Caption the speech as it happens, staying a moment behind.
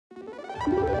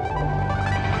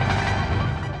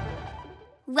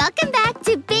Welcome back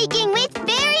to Baking with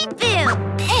Fairy Boo!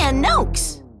 And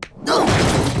Noaks!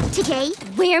 Today,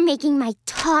 we're making my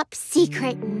top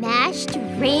secret mashed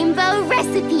rainbow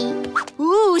recipe.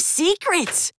 Ooh,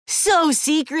 secrets! So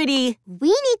secret-y. We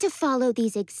need to follow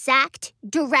these exact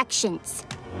directions.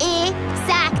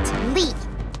 Exactly.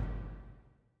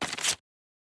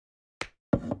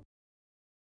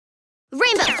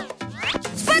 Rainbows!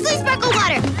 Sparkly sparkle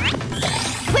water!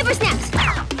 Whippersnaps!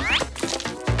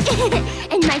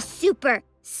 And my super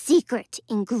secret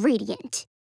ingredient.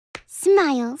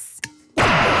 Smiles. There,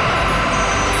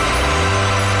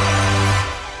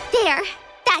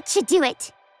 that should do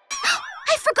it.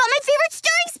 I forgot my favorite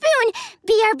stirring spoon!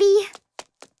 BRB.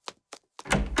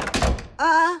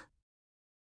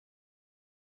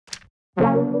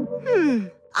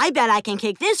 I bet I can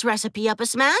kick this recipe up a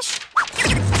smash.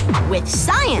 With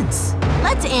science.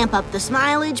 Let's amp up the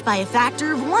smilage by a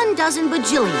factor of 1 dozen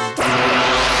bajillion.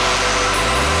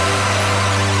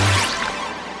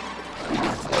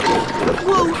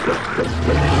 Whoa.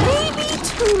 Maybe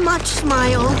too much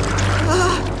smile.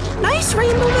 Nice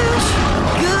rainbow mash.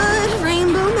 Good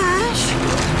rainbow mash.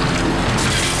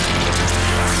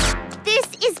 This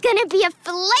is gonna be a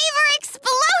flavor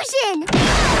explosion!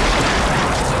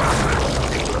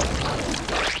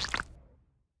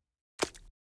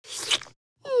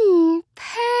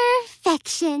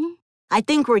 Perfection. I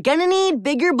think we're gonna need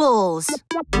bigger bowls.